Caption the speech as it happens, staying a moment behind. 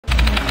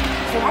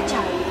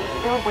agacha.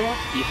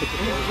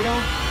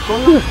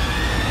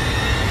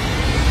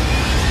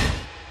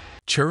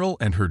 Cheryl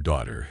and her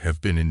daughter have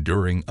been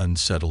enduring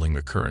unsettling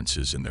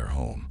occurrences in their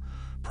home,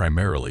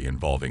 primarily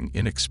involving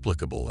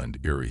inexplicable and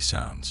eerie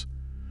sounds.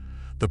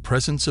 The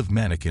presence of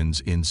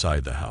mannequins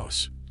inside the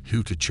house,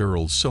 due to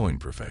Cheryl's sewing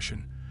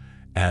profession,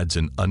 adds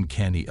an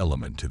uncanny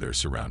element to their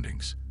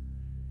surroundings.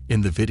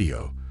 In the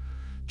video,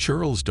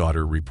 Cheryl's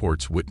daughter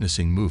reports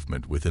witnessing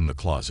movement within the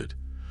closet,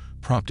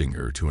 prompting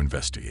her to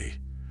investigate.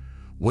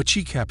 What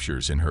she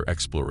captures in her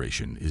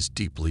exploration is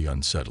deeply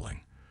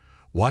unsettling.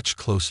 Watch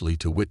closely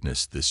to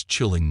witness this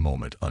chilling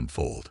moment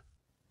unfold.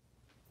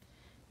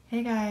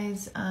 Hey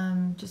guys,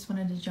 just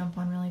wanted to jump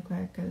on really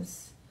quick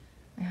because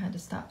I had to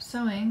stop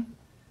sewing.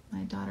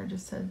 My daughter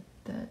just said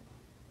that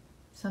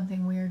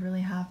something weird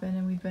really happened,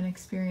 and we've been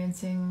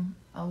experiencing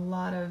a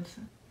lot of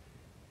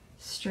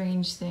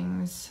strange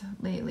things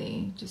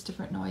lately, just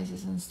different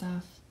noises and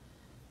stuff.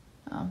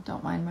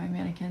 Don't mind my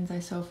mannequins, I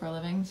sew for a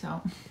living,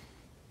 so.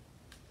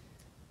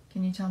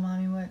 Can you tell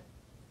Mommy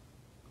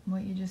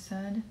what you just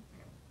said?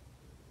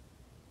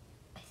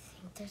 I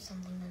think there's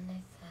something under the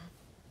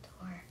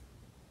door.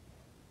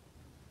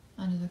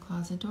 Under the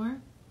closet door?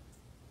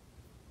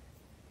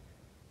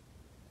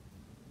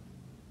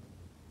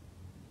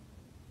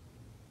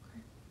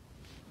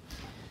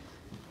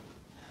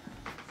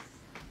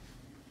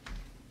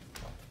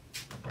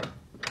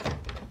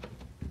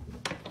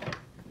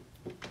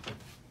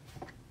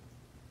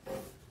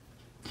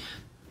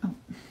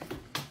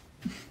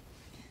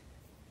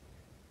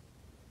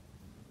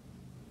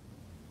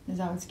 Is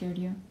that what scared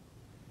you?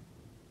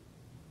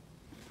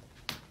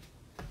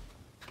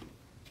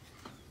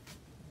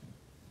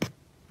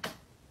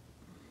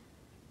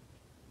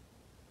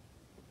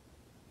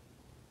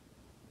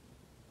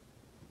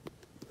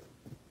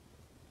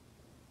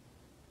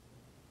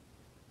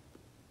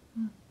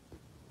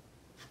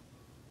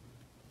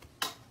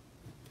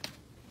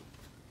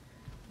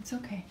 It's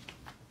okay.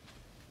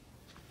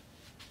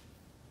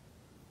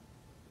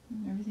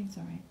 Everything's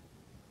all right.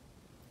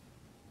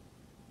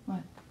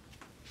 What?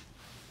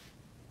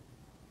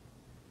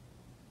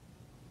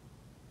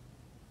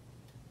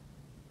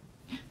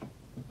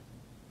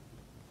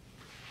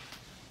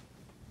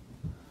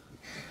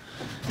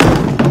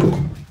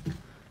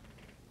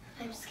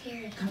 I'm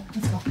scared.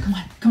 Let's go. Come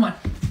on. Come on.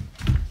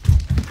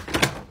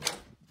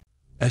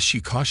 As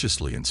she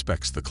cautiously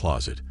inspects the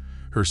closet,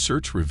 her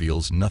search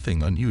reveals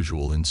nothing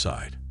unusual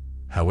inside.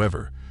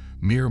 However,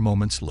 mere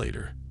moments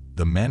later,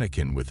 the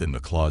mannequin within the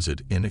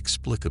closet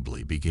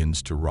inexplicably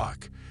begins to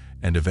rock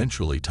and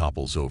eventually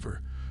topples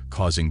over,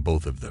 causing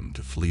both of them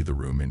to flee the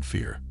room in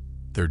fear.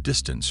 Their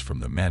distance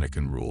from the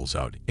mannequin rules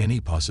out any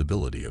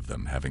possibility of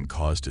them having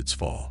caused its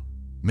fall.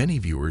 Many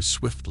viewers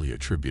swiftly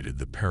attributed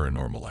the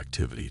paranormal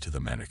activity to the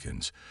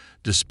mannequins,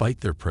 despite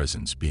their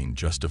presence being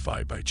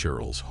justified by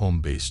Cheryl's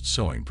home-based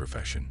sewing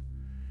profession.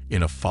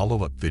 In a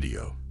follow-up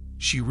video,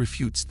 she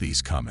refutes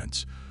these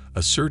comments,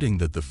 asserting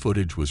that the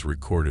footage was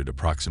recorded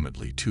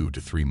approximately 2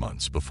 to 3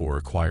 months before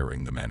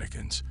acquiring the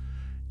mannequins.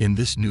 In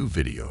this new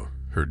video,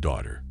 her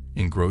daughter,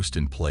 engrossed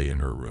in play in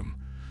her room,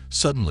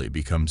 suddenly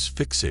becomes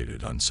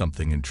fixated on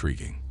something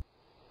intriguing.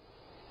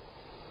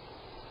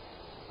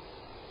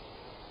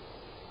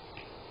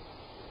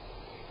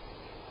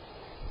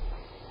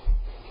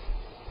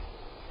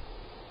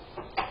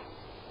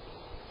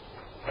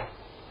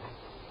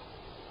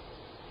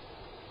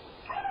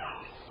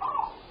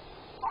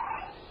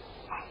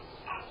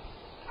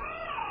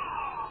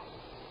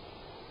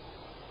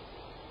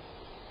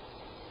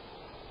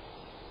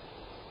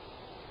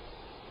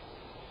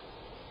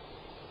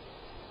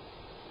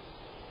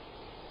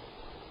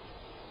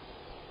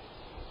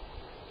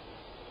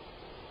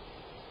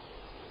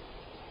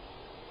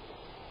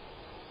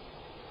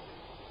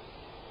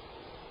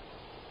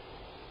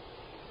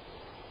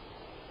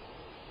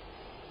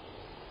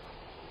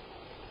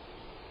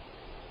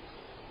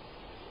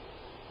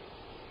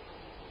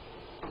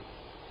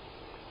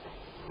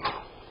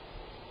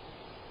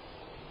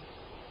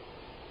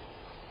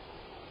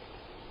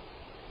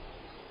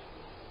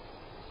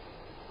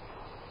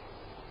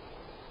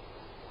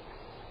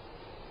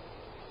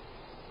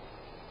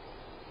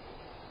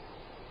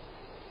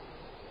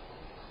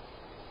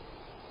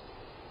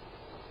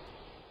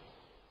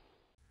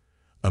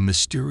 A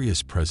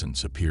mysterious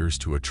presence appears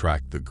to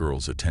attract the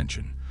girl's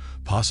attention,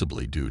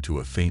 possibly due to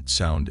a faint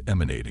sound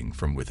emanating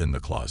from within the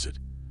closet.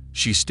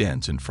 She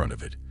stands in front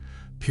of it,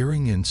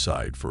 peering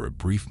inside for a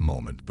brief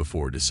moment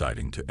before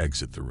deciding to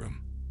exit the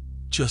room.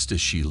 Just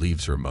as she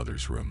leaves her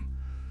mother's room,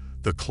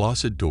 the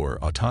closet door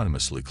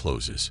autonomously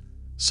closes.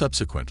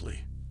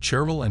 Subsequently,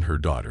 Cheryl and her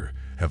daughter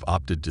have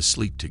opted to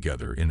sleep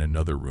together in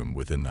another room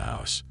within the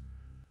house.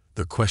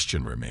 The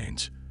question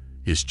remains,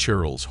 is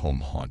Cheryl's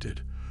home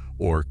haunted?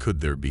 Or could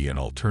there be an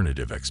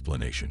alternative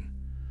explanation?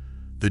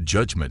 The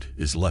judgment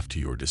is left to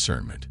your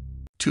discernment.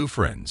 Two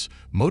friends,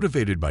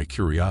 motivated by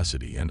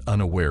curiosity and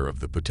unaware of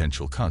the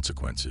potential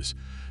consequences,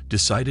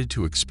 decided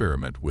to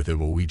experiment with a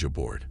Ouija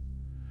board.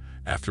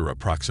 After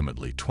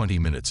approximately 20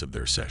 minutes of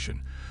their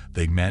session,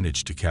 they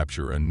managed to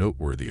capture a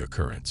noteworthy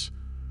occurrence.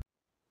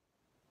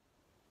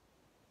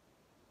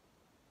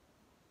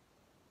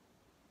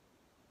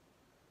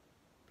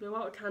 Blow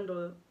out a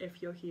candle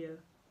if you're here.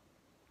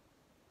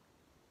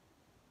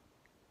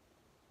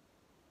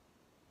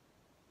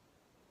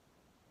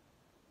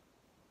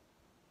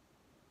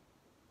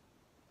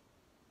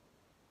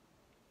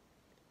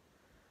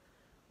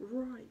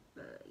 Right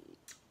then.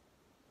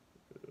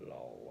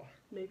 Lol.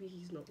 Maybe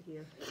he's not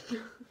here.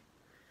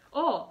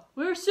 Oh,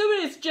 we're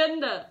assuming it's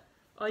gender.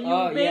 Are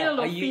you male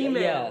or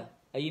female? Yeah.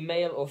 Are you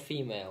male or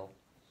female?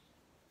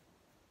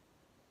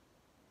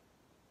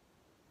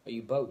 Are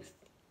you both?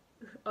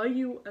 Are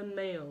you a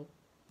male?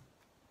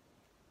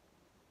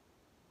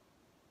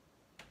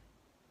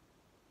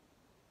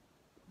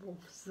 What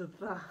was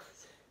that?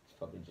 It's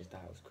probably just a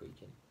house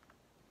creaking.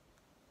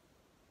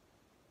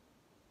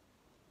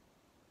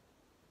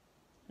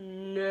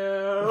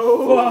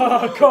 No.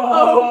 Fuck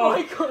off! Oh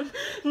my god.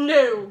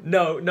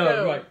 No.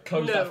 No, right.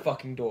 Close no. that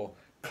fucking door.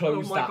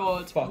 Close Oh my that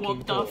god. fucking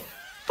What door. the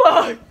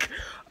fuck?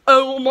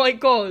 Oh my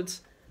god.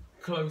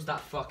 Close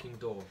that fucking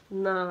door.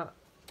 Nah.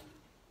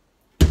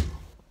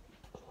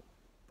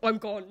 I'm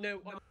gone.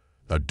 No.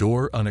 A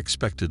door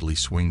unexpectedly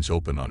swings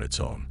open on its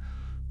own,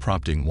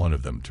 prompting one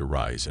of them to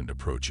rise and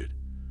approach it.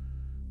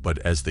 But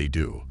as they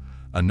do,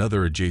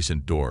 another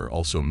adjacent door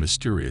also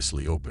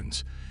mysteriously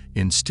opens,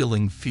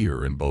 instilling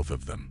fear in both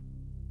of them.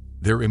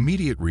 Their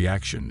immediate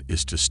reaction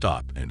is to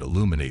stop and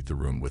illuminate the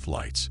room with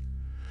lights.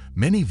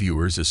 Many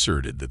viewers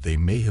asserted that they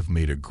may have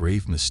made a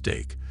grave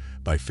mistake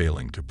by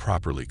failing to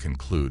properly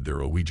conclude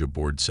their Ouija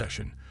board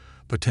session,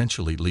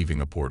 potentially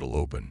leaving a portal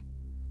open.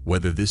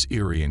 Whether this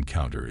eerie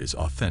encounter is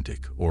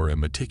authentic or a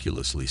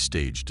meticulously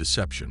staged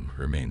deception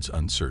remains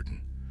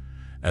uncertain.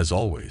 As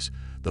always,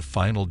 the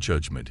final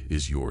judgment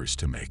is yours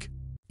to make.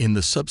 In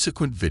the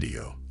subsequent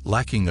video,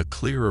 lacking a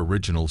clear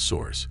original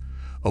source,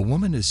 a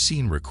woman is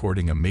seen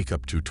recording a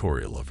makeup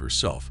tutorial of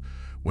herself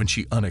when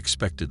she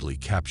unexpectedly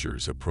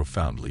captures a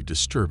profoundly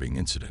disturbing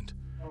incident.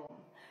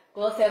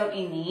 Glow serum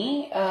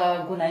ini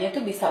gunanya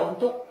tuh bisa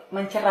untuk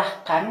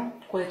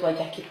mencerahkan kulit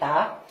wajah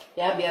kita,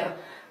 ya biar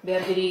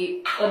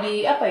jadi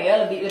lebih apa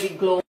ya, lebih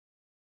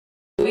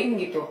glowing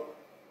gitu.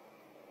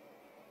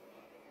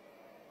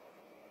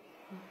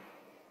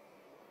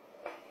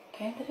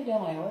 Kayaknya tadi dia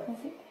lewat nggak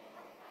sih?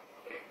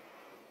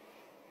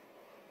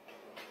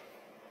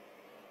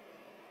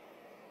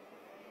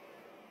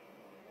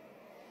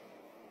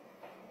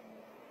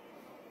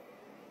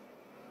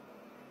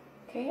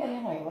 Kayaknya ada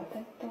yang lewat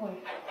kan? Tunggu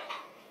ya.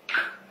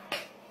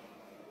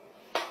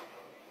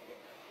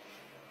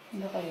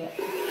 Enggak kali ya.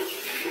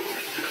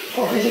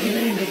 Oh, jadi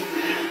merinding.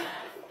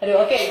 Aduh,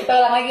 oke, kita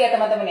ulang lagi ya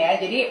teman-teman ya.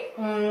 Jadi,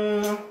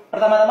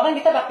 pertama-tama kan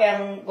kita pakai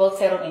yang gold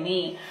serum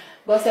ini.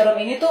 Gold serum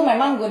ini tuh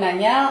memang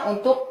gunanya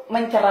untuk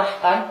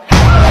mencerahkan.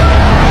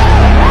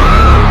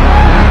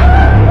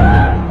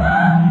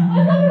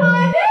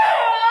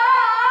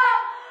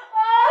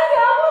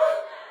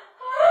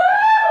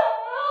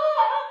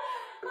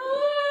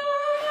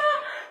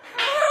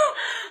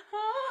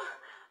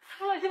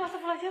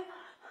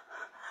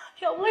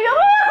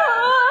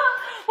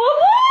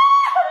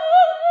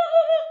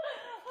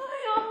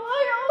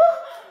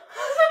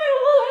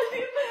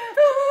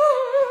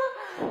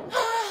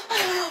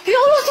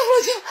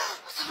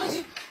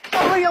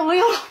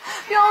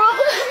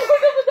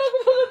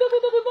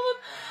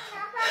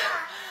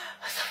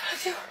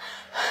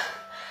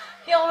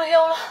 Ya Allah,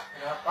 ya Allah.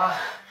 Kenapa?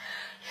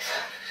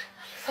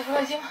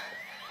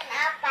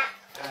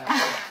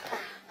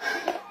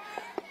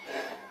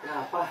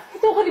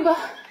 Itu kok di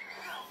bawah.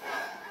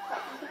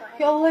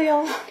 Ya Allah, ya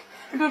Allah.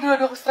 Aduh,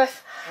 aku stres.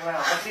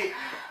 Kenapa sih?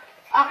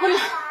 Aku ya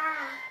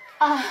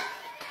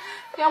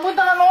ampun,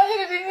 tangan mama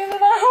jadi dingin,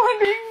 tangan mama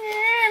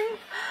dingin.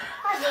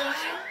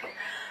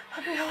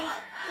 Aduh, ya Allah.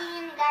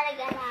 Dingin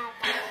gara-gara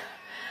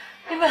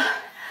apa?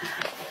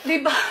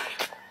 Di bawah.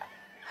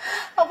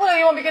 Aku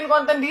lagi mau bikin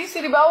konten di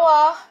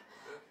bawah.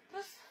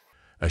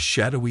 A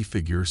shadowy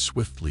figure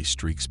swiftly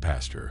streaks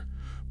past her,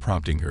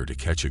 prompting her to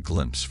catch a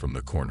glimpse from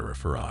the corner of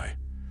her eye.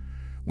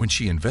 When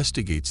she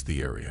investigates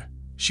the area,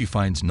 she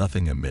finds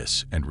nothing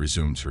amiss and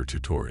resumes her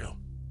tutorial.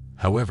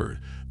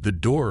 However, the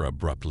door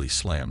abruptly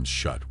slams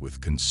shut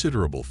with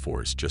considerable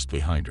force just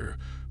behind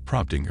her,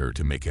 prompting her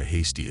to make a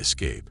hasty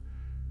escape.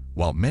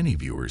 While many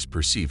viewers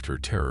perceived her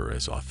terror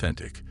as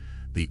authentic,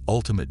 the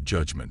ultimate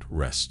judgment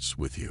rests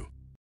with you.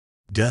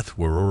 Death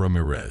Aurora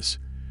Ramirez,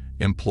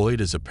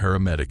 employed as a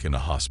paramedic in a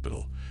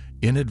hospital,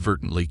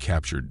 inadvertently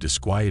captured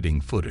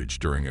disquieting footage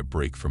during a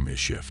break from his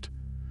shift.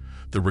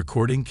 The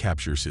recording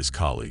captures his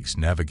colleagues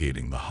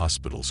navigating the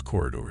hospital's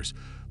corridors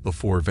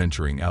before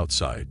venturing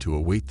outside to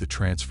await the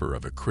transfer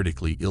of a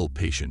critically ill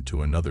patient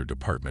to another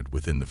department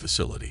within the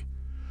facility.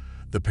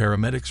 The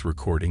paramedic's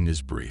recording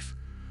is brief,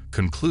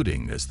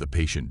 concluding as the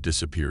patient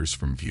disappears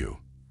from view.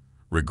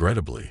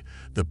 Regrettably,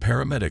 the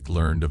paramedic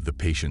learned of the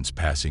patient's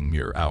passing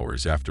mere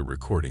hours after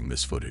recording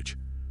this footage.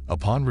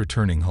 Upon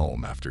returning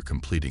home after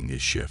completing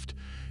his shift,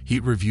 he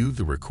reviewed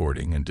the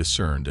recording and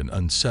discerned an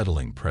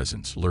unsettling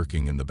presence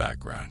lurking in the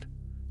background.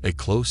 A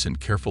close and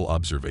careful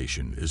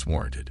observation is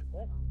warranted.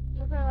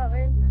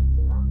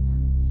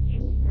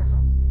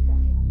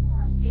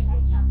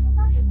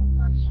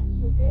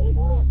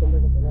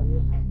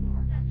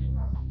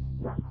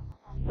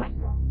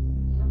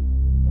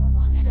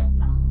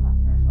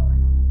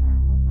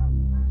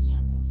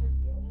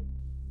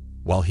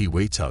 While he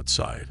waits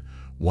outside,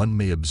 one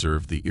may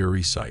observe the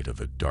eerie sight of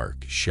a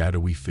dark,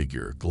 shadowy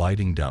figure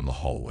gliding down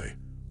the hallway,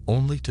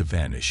 only to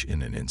vanish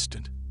in an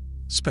instant.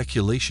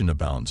 Speculation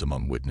abounds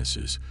among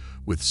witnesses,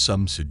 with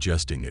some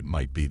suggesting it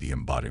might be the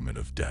embodiment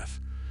of death,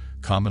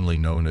 commonly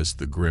known as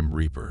the Grim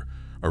Reaper,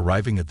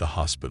 arriving at the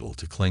hospital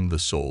to claim the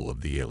soul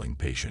of the ailing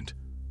patient.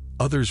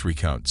 Others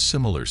recount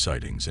similar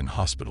sightings in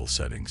hospital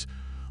settings,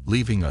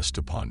 leaving us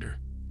to ponder.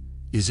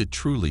 Is it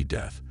truly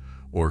death,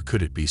 or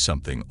could it be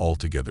something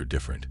altogether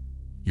different?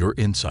 Your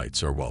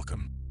insights are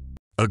welcome.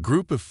 A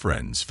group of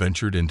friends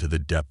ventured into the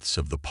depths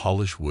of the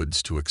Polish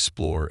woods to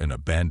explore an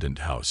abandoned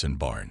house and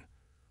barn.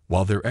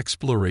 While their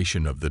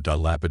exploration of the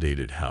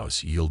dilapidated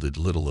house yielded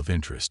little of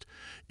interest,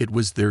 it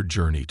was their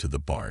journey to the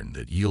barn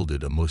that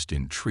yielded a most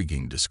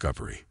intriguing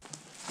discovery.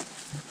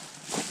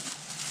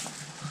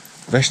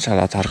 Weź ta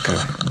latarkę.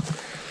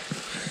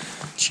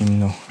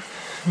 Ciemno.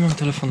 Mam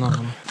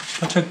telefonową.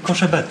 Znaczy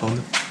kosze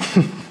beton.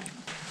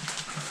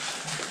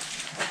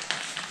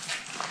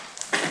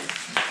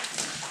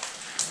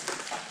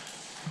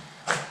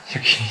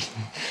 Jaki...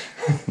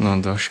 No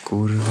dość,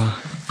 kurwa.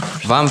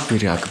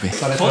 Wampir jakby.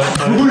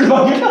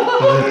 Kurwa!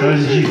 To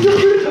jest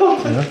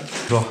dziwne.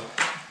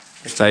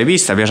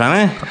 Zajebiste,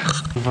 bierzemy?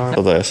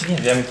 Co to jest? Nie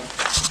wiem.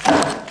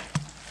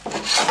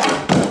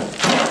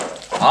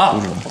 A!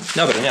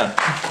 Dobra, nie.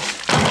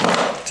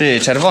 Ty,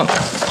 czerwony.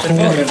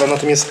 Kurwa, no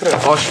to mnie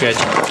skrywa. Oświeć.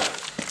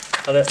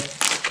 Ale...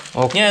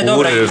 O Nie,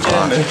 dobra,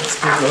 kurwa. idziemy.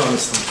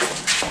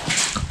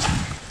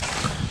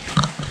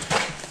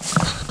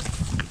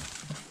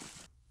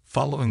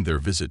 Following their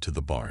visit to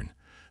the barn,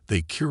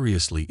 they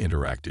curiously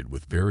interacted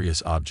with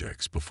various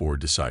objects before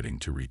deciding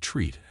to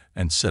retreat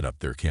and set up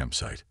their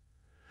campsite.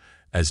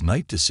 As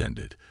night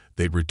descended,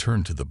 they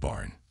returned to the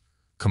barn,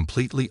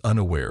 completely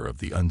unaware of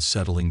the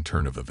unsettling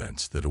turn of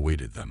events that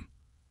awaited them.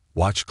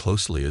 Watch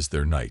closely as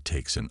their night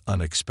takes an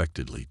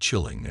unexpectedly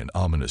chilling and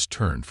ominous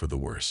turn for the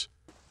worse.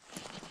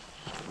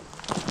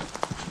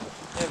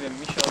 Nie wiem,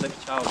 mi się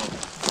odechciało.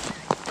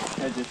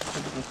 Siedzieć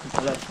przed tym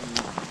telefon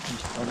i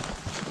iść tam.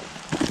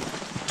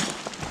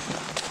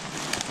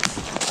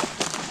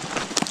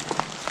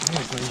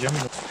 Nie znajdziemy.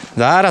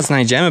 Zaraz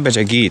znajdziemy,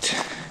 będzie git.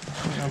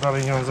 Ja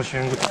dalej nie mam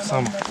zasięgu, tak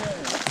samo.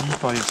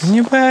 Lipa jest.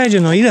 Nie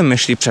będzie, no ile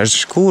myśli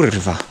przecież,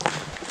 kurwa.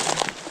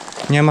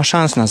 Nie ma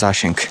szans na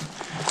zasięg.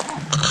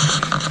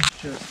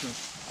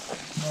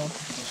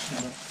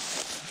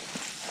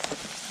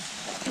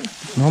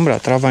 Dobra,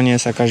 trawa nie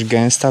jest jakaś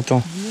gęsta,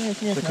 to...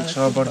 Nie, takie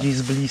trzeba bardziej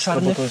z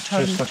bliska, bo to jest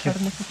przecież takie...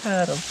 Czarny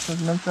futerał, to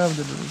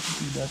naprawdę było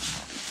widać.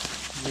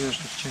 Wiesz,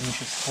 w cieniu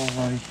się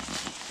schowaj.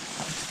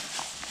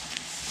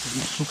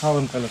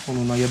 Szukałem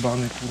telefonu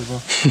najebany, kurwa.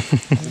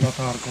 Z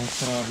latarką w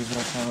trawie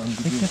wracałem.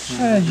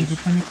 Cześć, wy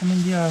panie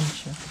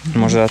komendiancie.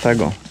 Może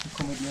dlatego.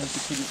 Komedianty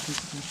przede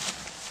wszystkim.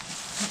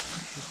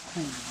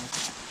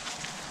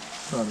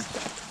 Kurwa.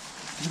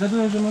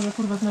 Zgaduję, że może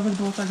kurwa nawet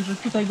było tak, że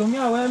tutaj go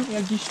miałem,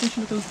 jak gdzieś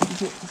szliśmy, to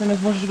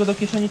zamiast włożyć go do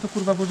kieszeni, to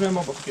kurwa włożyłem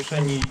obok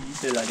kieszeni i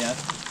tyle, nie?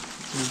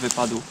 Już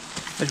wypadł.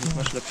 Weź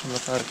masz lepszą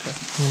latarkę.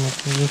 Nie ma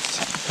tu nic.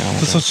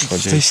 To co,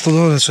 w tej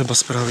stodole trzeba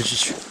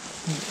sprawdzić.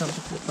 Tam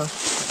to kurwa.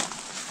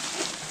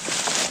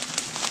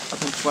 A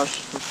ten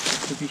płaszcz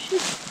to wisi?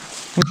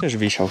 No też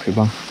wisiał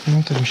chyba.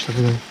 No tak mi się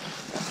wydaje.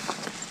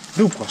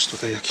 Był płaszcz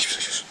tutaj jakiś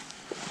przecież.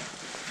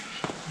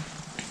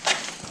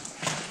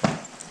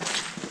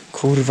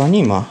 Kurwa,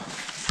 nie ma.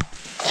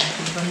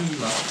 Kurwa nie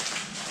ma.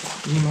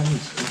 Nie ma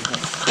nic, kurwa.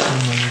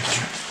 Nie ma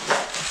nigdzie.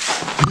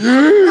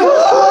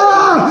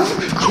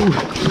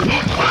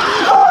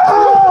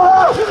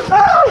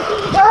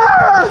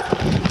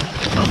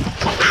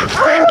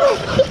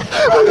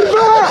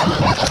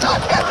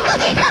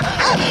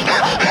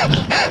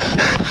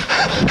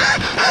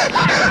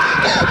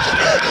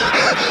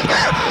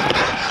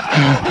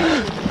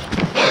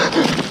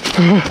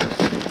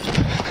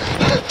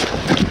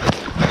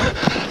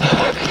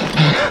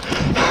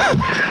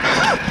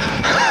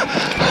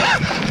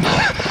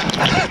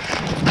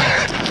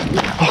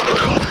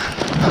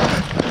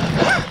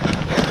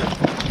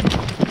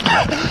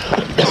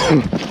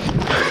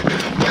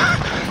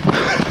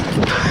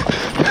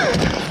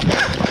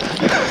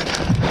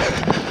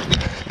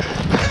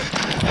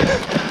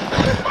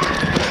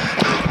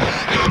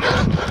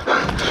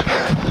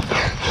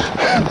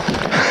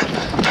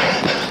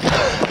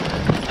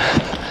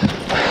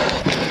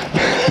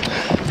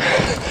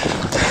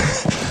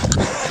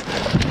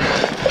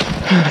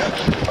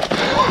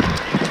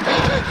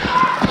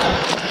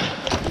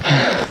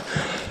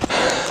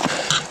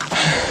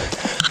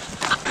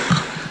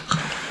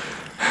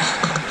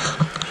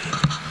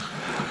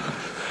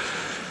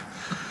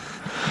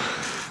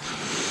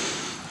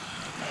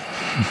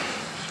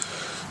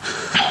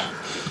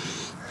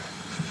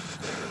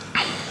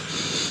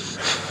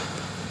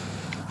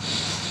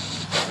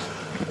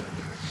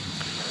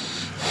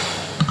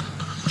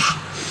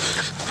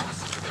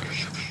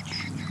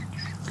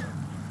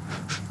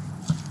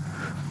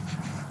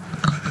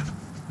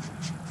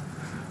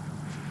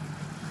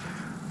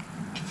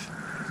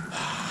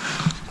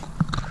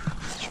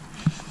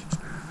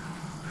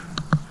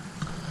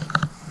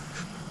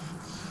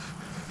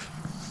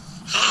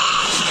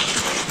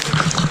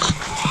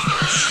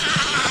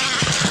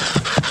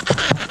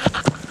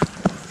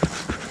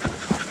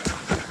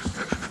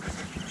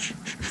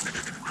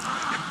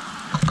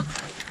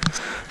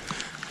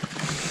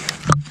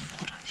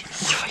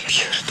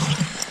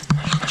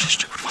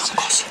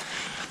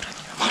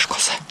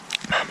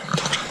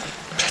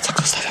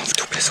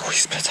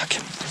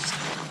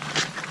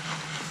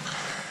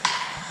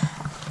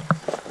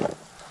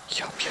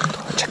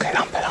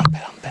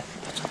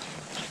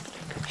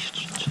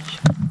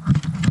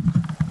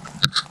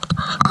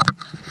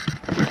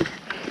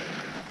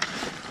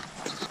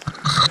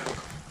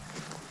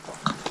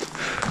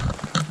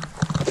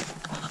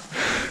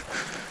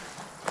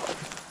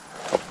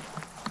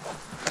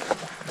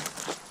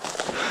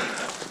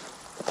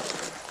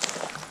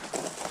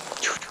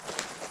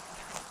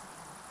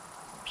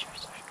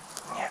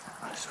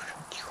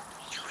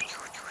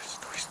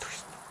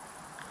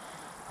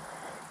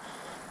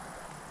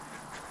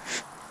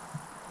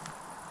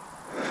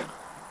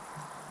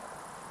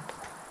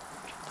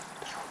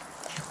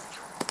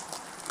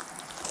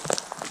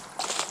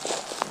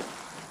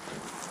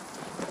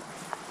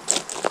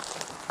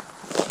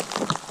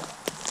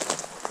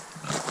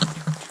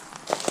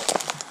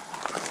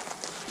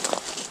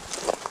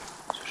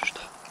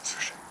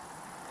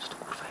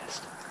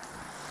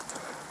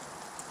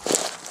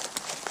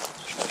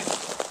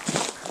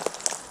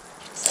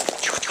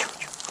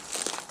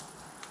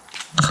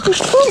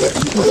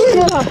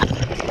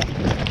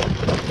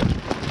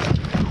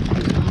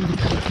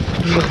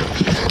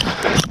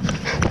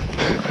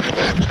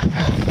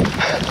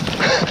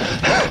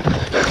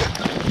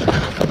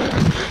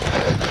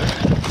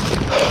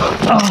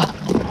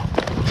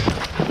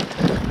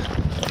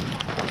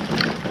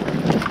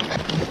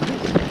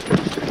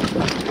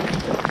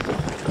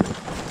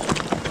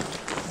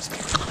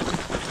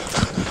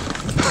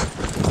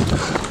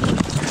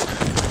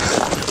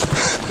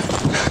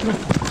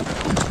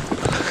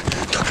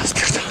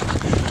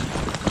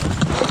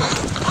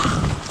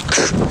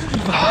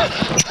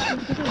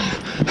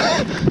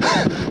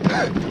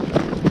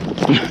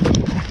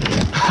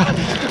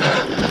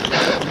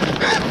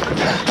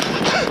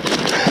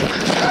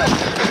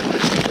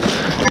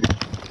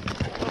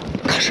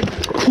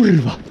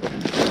 Kurwa.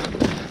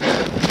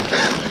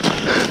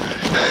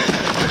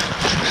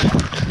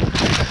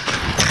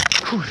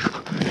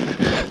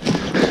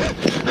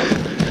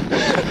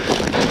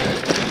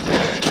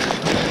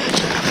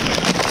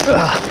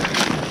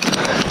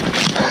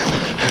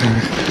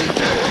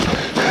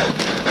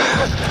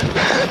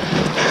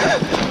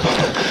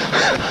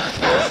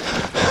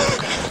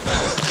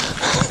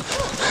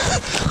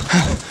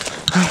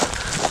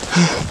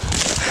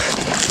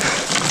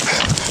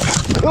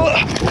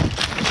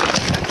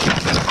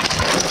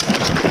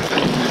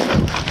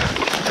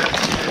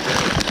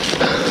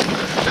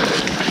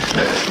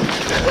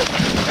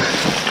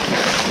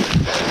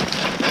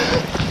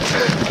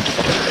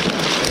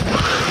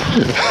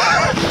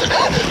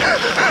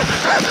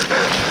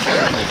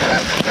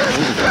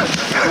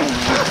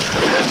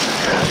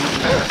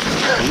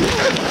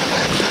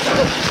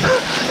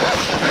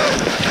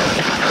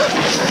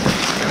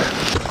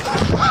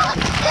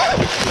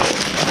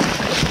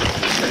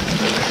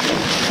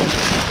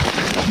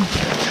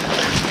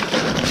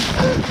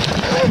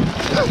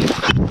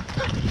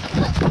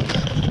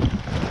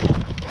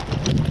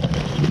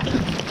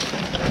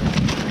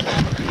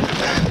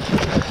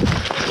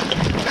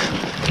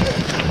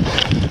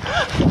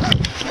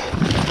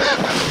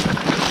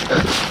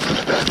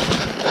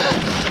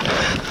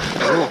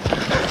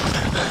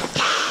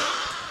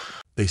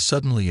 They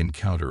suddenly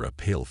encounter a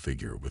pale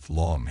figure with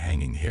long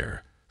hanging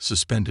hair,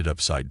 suspended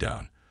upside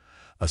down,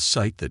 a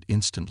sight that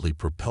instantly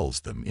propels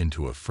them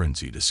into a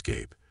frenzied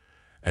escape.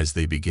 As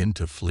they begin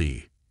to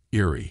flee,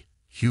 eerie,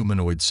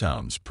 humanoid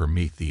sounds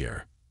permeate the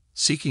air.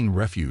 Seeking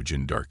refuge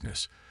in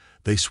darkness,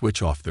 they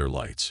switch off their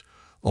lights,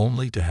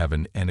 only to have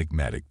an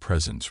enigmatic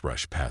presence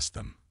rush past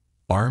them.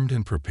 Armed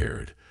and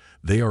prepared,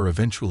 they are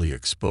eventually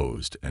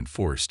exposed and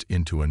forced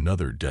into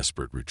another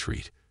desperate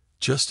retreat.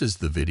 Just as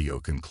the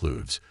video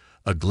concludes,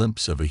 a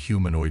glimpse of a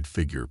humanoid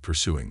figure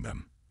pursuing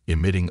them,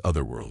 emitting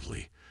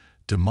otherworldly,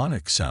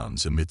 demonic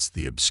sounds amidst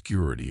the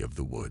obscurity of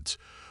the woods,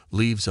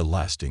 leaves a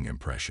lasting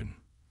impression.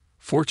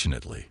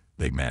 Fortunately,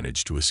 they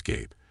manage to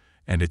escape,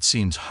 and it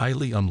seems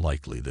highly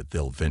unlikely that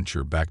they'll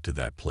venture back to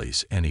that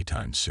place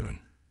anytime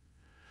soon.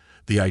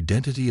 The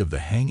identity of the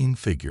hanging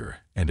figure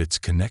and its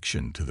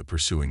connection to the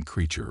pursuing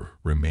creature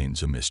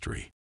remains a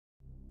mystery.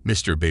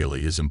 Mr.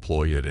 Bailey is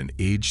employed at an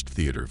aged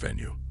theater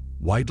venue,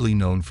 widely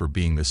known for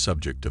being the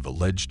subject of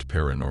alleged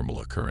paranormal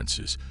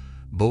occurrences,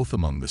 both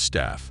among the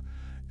staff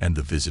and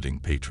the visiting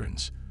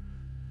patrons.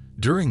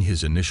 During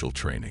his initial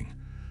training,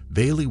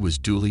 Bailey was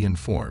duly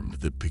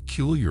informed that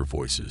peculiar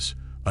voices,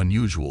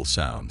 unusual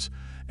sounds,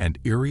 and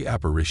eerie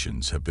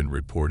apparitions have been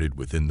reported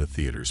within the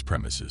theater's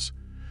premises.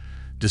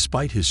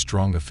 Despite his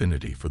strong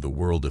affinity for the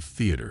world of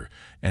theater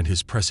and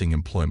his pressing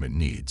employment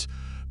needs,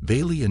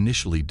 Bailey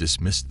initially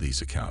dismissed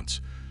these accounts,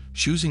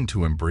 choosing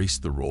to embrace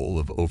the role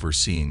of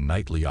overseeing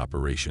nightly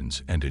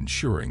operations and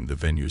ensuring the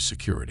venue's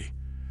security.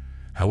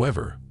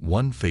 However,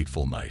 one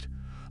fateful night,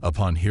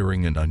 upon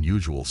hearing an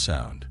unusual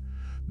sound,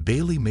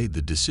 Bailey made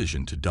the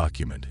decision to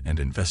document and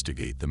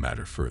investigate the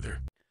matter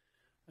further.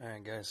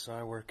 Alright guys, so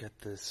I work at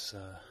this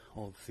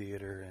old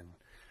theater and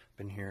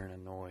been hearing a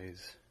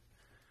noise.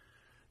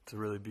 It's a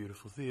really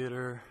beautiful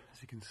theater,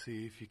 as you can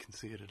see, if you can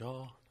see it at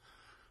all.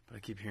 But I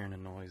keep hearing a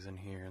noise in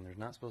here and there's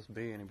not supposed to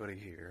be anybody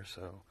here,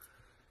 so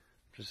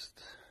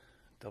just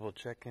double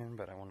checking,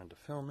 but I wanted to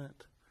film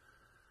it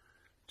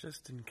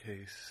just in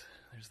case.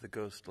 There's the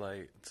ghost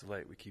light. It's the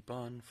light we keep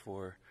on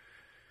for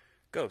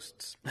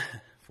ghosts,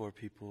 for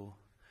people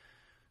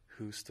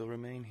who still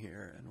remain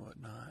here and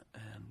whatnot.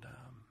 And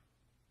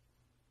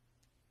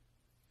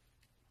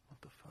what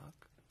the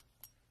fuck?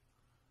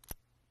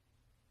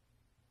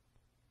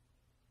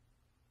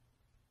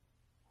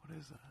 What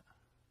is that?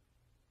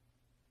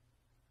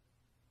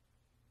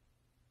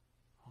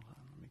 Hold on,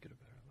 let me get a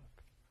better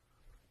look.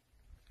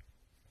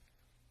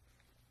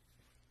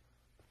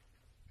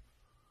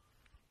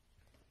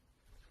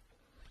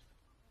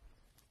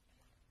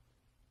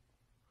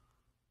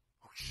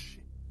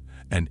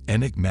 An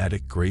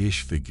enigmatic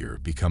grayish figure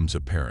becomes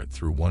apparent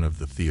through one of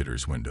the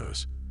theater's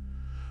windows.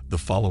 The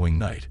following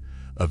night,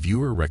 a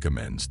viewer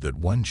recommends that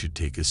one should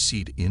take a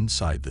seat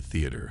inside the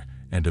theater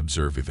and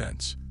observe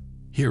events.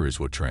 Here is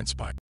what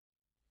transpired.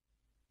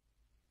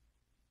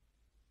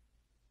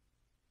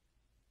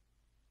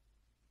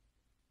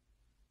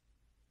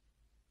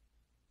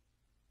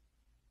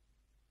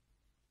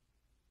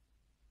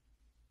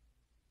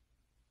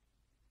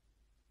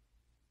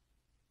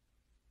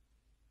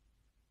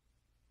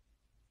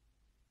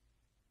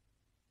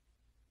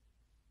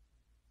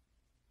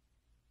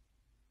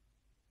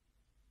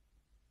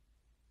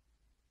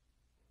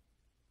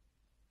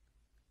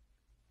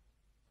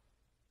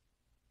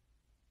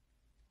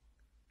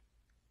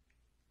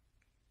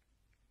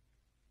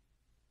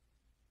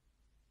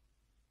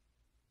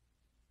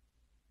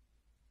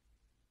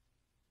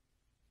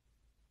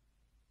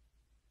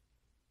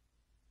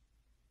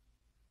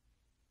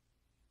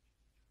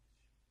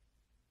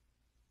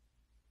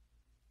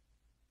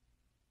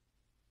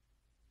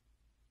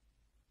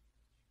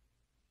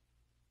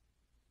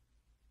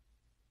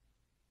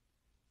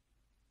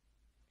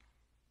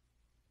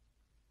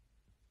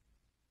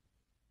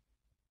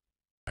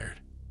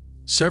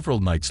 Several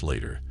nights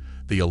later,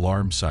 the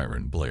alarm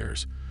siren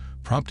blares,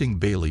 prompting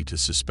Bailey to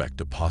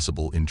suspect a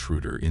possible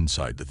intruder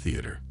inside the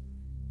theater.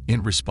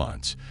 In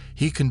response,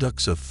 he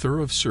conducts a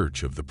thorough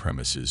search of the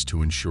premises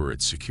to ensure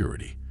its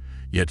security,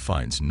 yet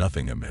finds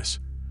nothing amiss.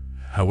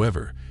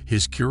 However,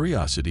 his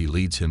curiosity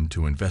leads him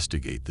to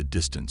investigate the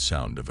distant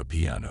sound of a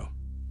piano.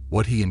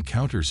 What he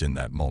encounters in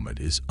that moment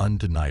is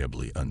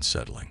undeniably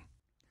unsettling.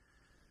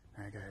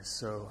 Alright guys,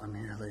 so I'm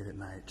here late at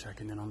night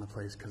checking in on the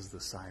place because the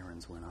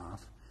sirens went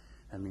off.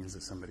 That means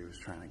that somebody was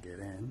trying to get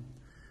in.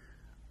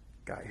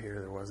 Got here,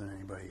 there wasn't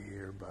anybody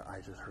here, but I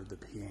just heard the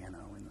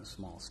piano in the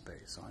small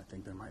space, so I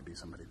think there might be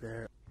somebody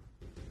there.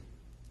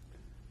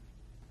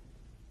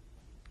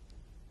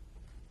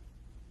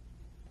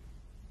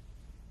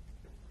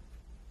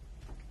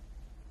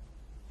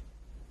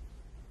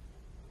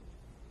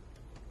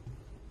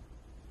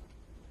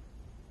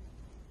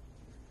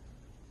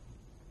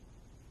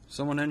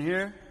 Someone in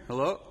here?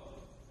 Hello?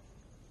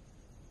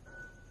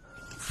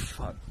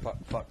 Fuck.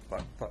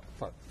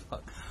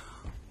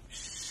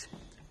 Shit.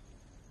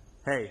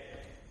 Hey.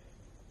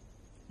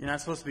 You're not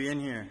supposed to be in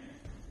here.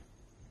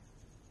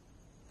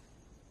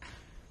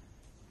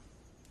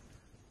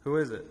 Who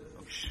is it?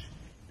 Oh, shit.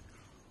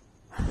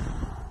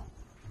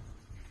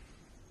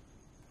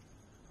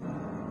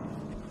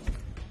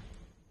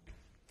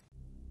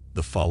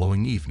 The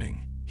following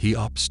evening, he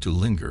opts to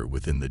linger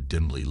within the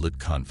dimly lit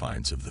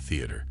confines of the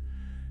theater,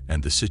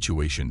 and the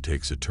situation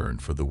takes a turn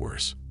for the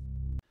worse.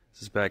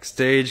 This is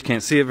backstage.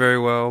 Can't see it very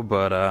well,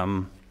 but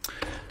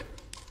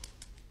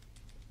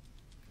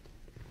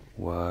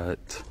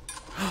what?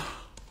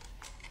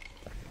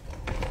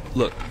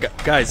 Look,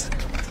 guys,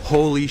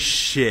 holy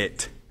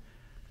shit.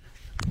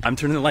 I'm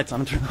turning the lights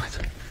on.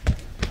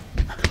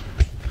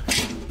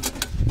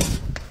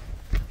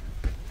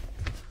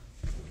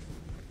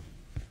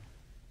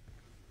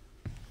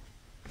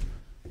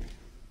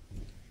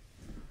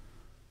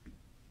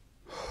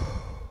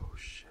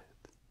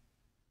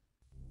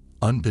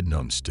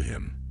 Unbeknownst to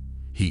him,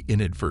 he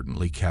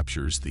inadvertently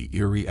captures the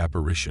eerie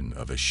apparition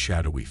of a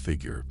shadowy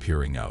figure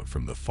peering out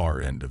from the far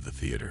end of the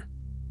theater.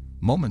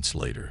 Moments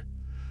later,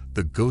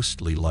 the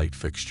ghostly light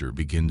fixture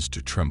begins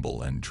to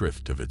tremble and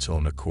drift of its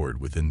own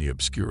accord within the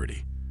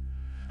obscurity.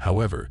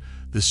 However,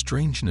 the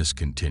strangeness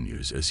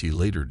continues as he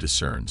later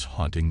discerns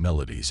haunting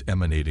melodies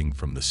emanating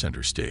from the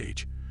center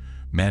stage,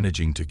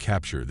 managing to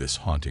capture this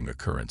haunting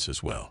occurrence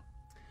as well.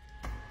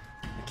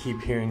 I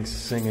keep hearing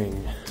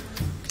singing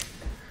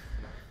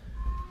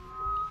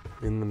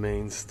in the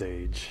main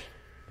stage,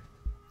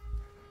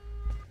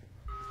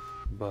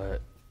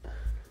 but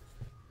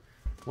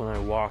when I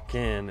walk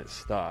in, it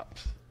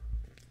stops.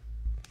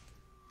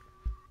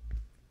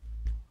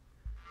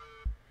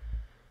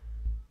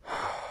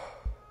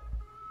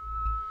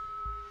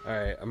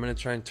 Alright, I'm gonna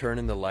try and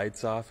turn the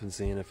lights off and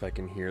seeing if I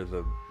can hear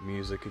the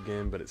music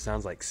again, but it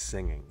sounds like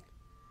singing.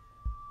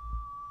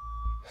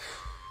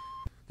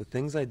 The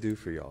things I do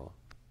for y'all.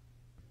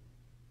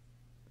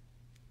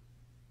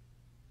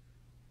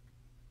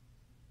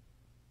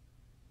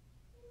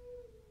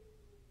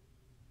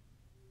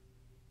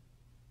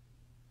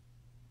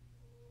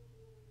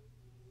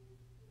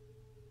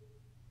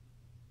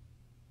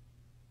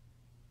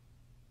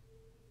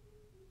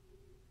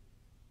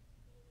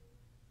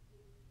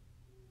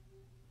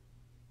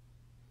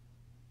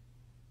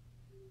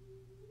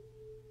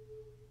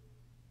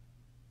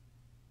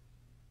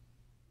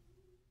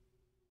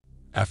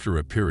 After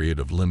a period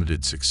of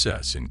limited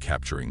success in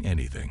capturing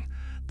anything,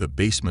 the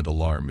basement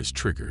alarm is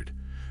triggered,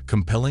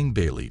 compelling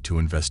Bailey to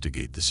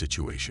investigate the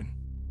situation.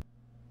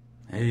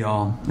 Hey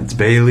y'all, it's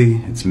Bailey,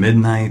 it's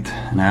midnight,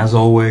 and as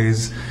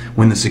always,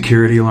 when the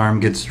security alarm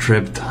gets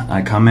tripped,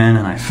 I come in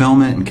and I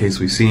film it in case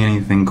we see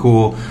anything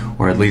cool,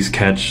 or at least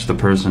catch the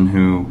person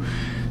who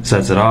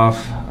sets it off.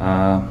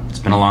 It's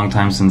been a long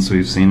time since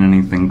we've seen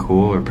anything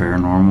cool or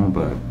paranormal,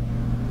 but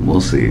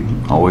we'll see.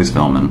 Always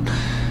filming.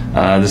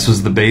 This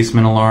was the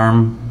basement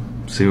alarm.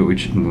 See what we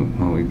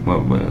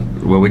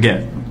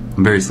get.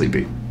 I'm very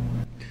sleepy.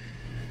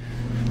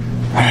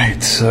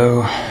 Alright,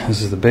 so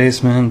this is the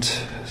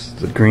basement. This is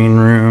the green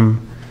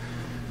room.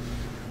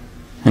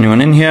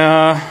 Anyone in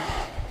here?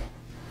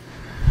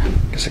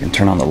 Guess I can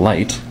turn on the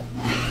light.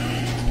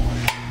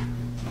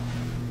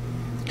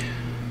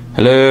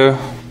 Hello?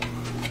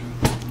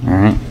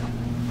 Alright.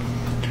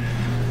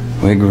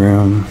 Wig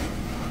room.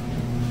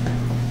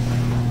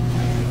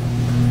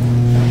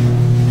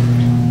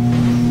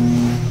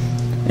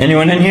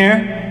 Anyone in here?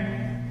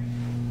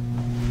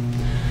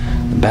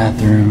 The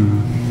bathroom.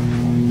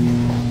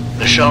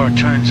 The shower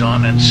turns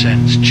on and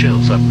sends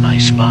chills up my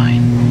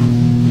spine.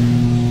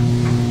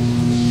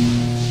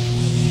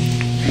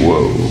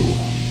 Whoa.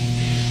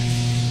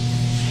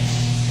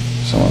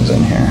 Someone's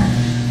in here.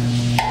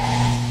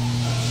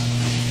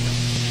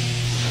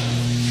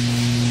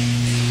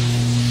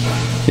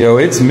 Yo,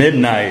 it's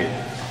midnight.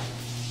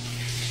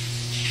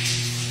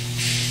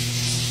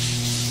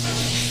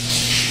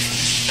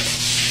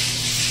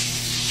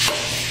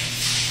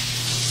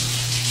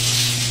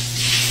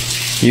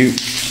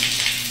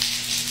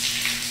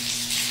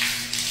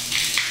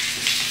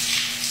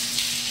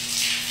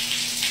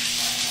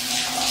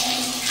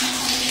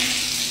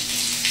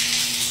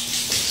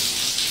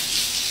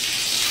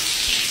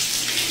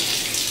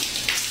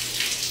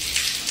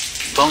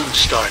 phone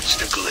starts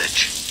to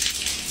glitch.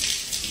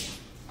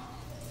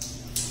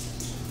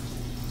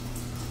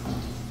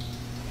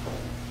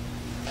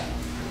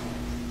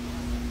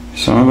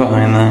 Someone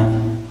behind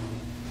that.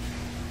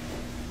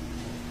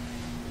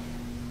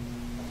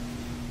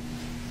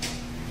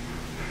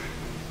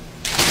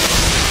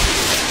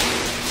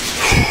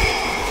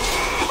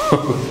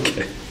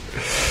 Okay.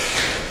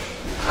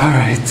 All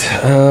right.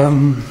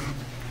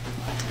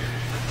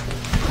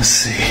 Let's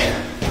see.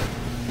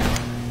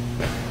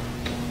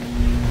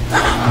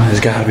 There's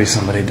got to be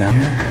somebody down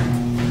here.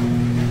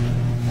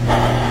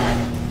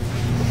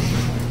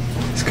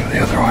 Let's go the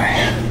other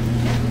way.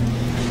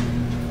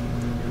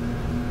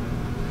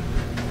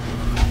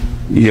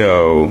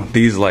 Yo,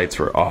 these lights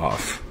were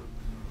off.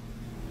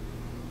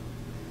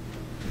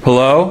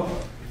 Hello?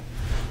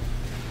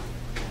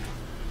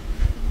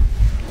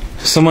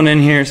 Someone in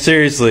here,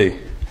 seriously.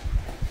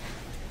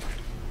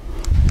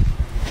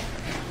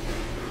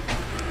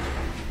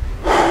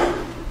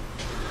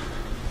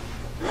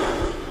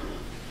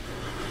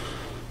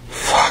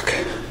 Fuck.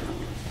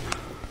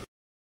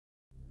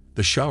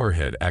 The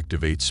showerhead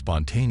activates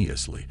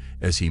spontaneously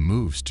as he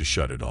moves to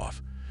shut it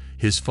off,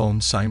 his phone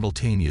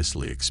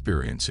simultaneously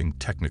experiencing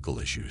technical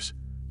issues.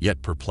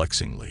 Yet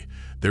perplexingly,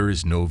 there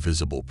is no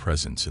visible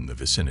presence in the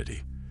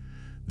vicinity.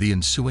 The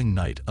ensuing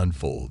night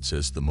unfolds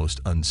as the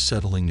most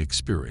unsettling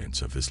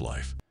experience of his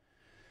life.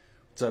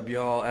 What's up,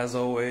 y'all? As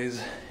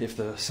always, if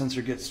the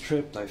sensor gets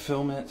tripped, I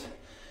film it,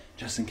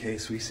 just in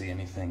case we see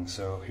anything.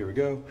 So here we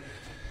go.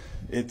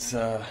 It's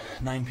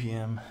 9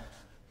 p.m.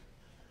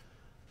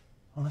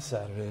 on a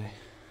Saturday.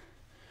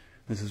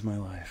 This is my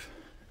life.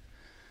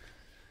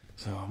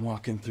 So I'm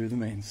walking through the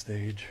main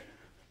stage.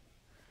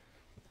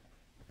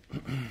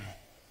 Here,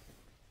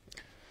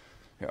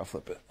 I'll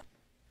flip it.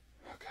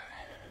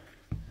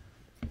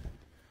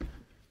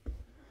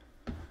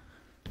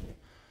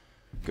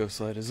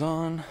 Ghost light is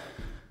on.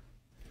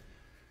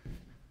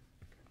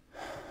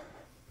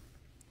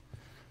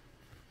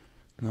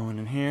 No one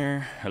in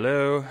here.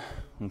 Hello?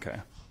 Okay.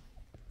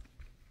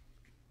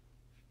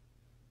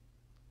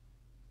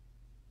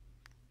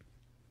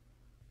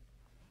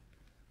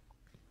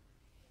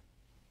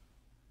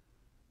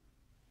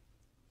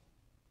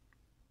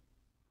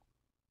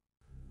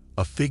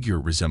 A figure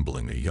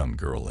resembling a young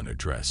girl in a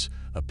dress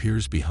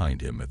appears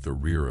behind him at the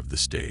rear of the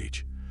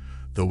stage,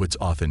 though its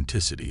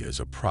authenticity as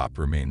a prop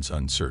remains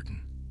uncertain.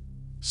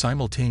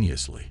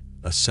 Simultaneously,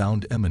 a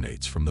sound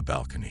emanates from the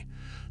balcony,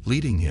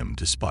 leading him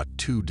to spot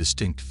two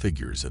distinct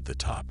figures at the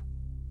top.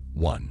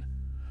 One,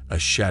 a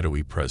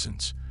shadowy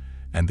presence,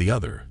 and the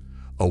other,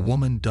 a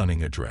woman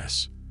donning a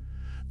dress.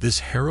 This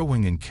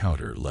harrowing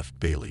encounter left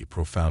Bailey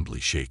profoundly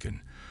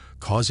shaken,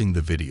 causing the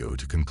video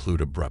to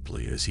conclude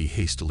abruptly as he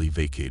hastily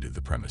vacated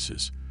the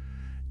premises.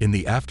 In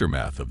the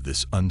aftermath of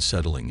this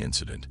unsettling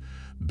incident,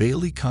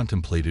 Bailey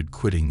contemplated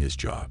quitting his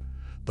job,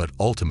 but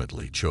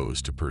ultimately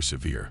chose to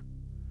persevere.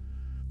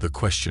 The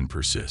question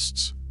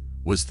persists: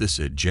 was this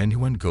a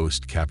genuine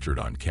ghost captured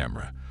on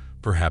camera,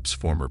 perhaps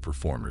former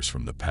performers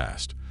from the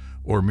past,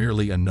 or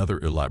merely another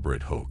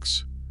elaborate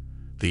hoax?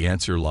 The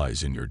answer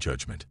lies in your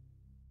judgment.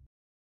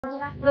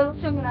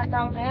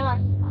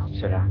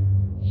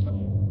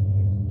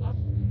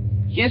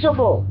 ¿Y eso,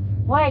 po?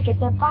 Güey, ¿qué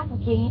te pasa?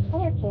 ¿Quién es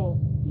ese?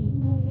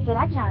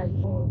 ¿Será Charlie?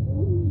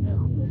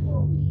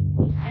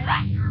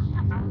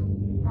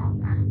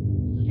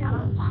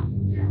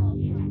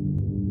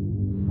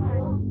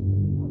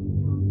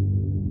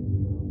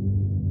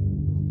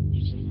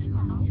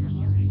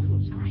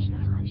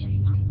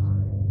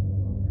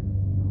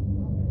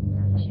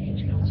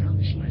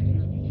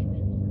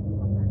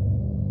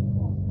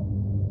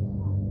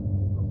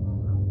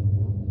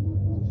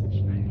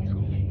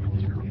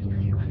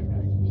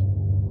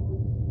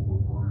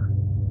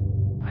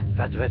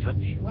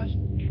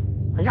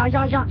 Allá,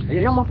 allá, allá.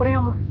 Vamos por allá,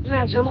 vamos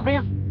por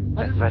allá.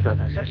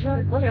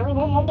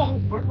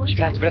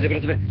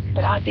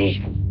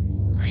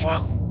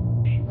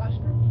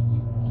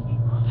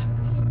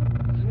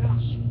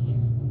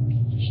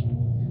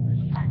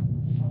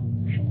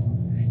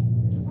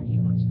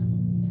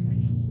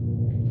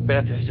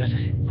 Espérate.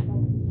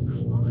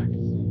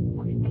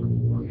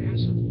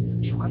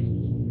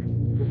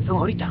 Son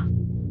ahorita.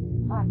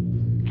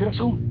 ¿Qué horas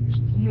son?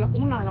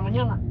 1 de la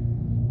mañana.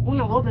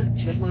 1 o 2 de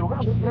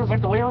madrugada.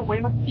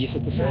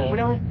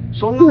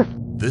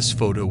 This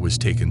photo was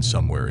taken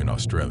somewhere in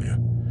Australia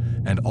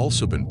and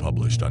also been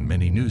published on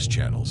many news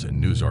channels and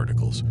news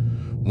articles.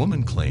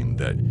 Woman claimed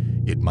that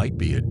it might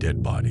be a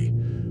dead body,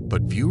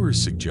 but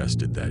viewers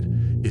suggested that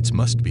it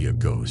must be a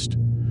ghost.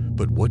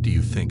 But what do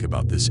you think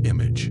about this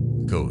image,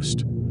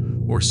 ghost,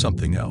 or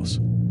something else?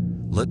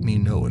 Let me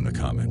know in the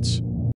comments.